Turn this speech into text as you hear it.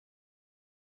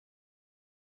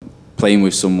playing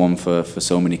with someone for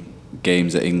so many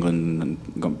games at England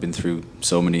and been through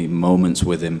so many moments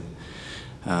with him,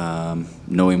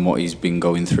 knowing what he's been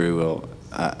going through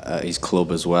at his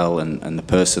club as well, and the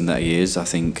person that he is, I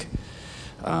think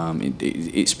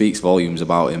it speaks volumes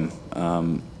about him,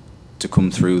 to come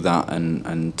through that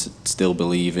and to still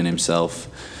believe in himself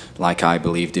like I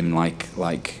believed him, like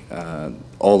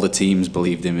all the teams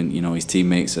believed him, and his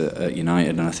teammates at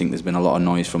United. And I think there's been a lot of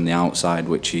noise from the outside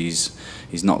which he's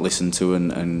not listened to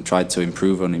and tried to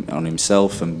improve on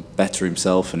himself and better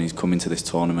himself, and he's come into this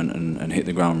tournament and hit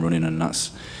the ground running, and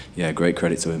that's, yeah, great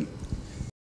credit to him.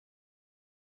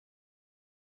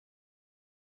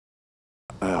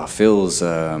 Phil's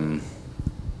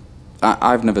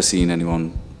I've never seen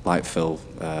anyone like Phil,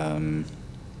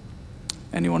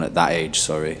 anyone at that age,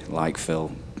 sorry, like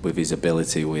Phil, with his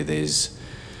ability, with his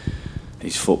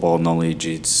football knowledge,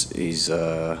 his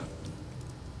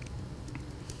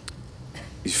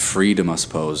freedom, I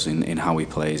suppose, in how he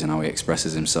plays and how he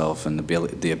expresses himself, and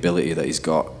the ability that he's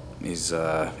got is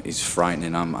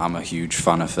frightening. I'm a huge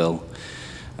fan of Phil.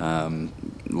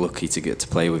 Lucky to get to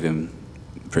play with him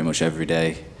pretty much every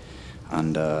day,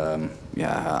 and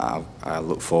yeah, I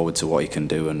look forward to what he can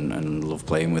do and love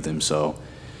playing with him. So.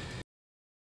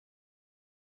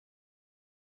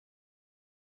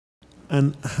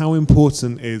 And how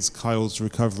important is Kyle's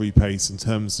recovery pace in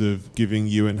terms of giving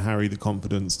you and Harry the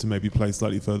confidence to maybe play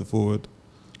slightly further forward?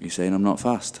 You saying I'm not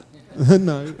fast?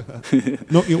 No,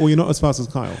 you're not as fast as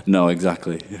Kyle. No,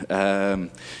 exactly.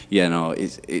 Yeah, no,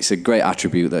 it's a great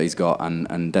attribute that he's got,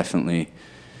 and definitely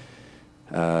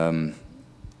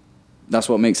that's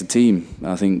what makes a team.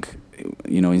 I think,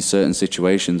 in certain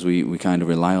situations we kind of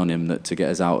rely on him to get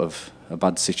us out of a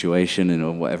bad situation,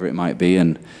 or whatever it might be,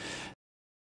 and.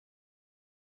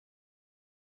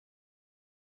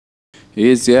 He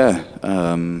is, yeah.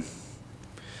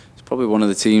 It's probably one of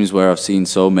the teams where I've seen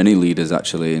so many leaders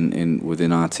actually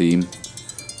within our team.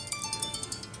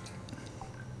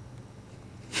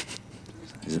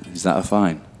 Is that a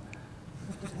fine?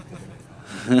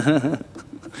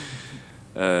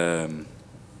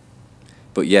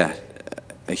 But yeah,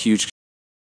 a huge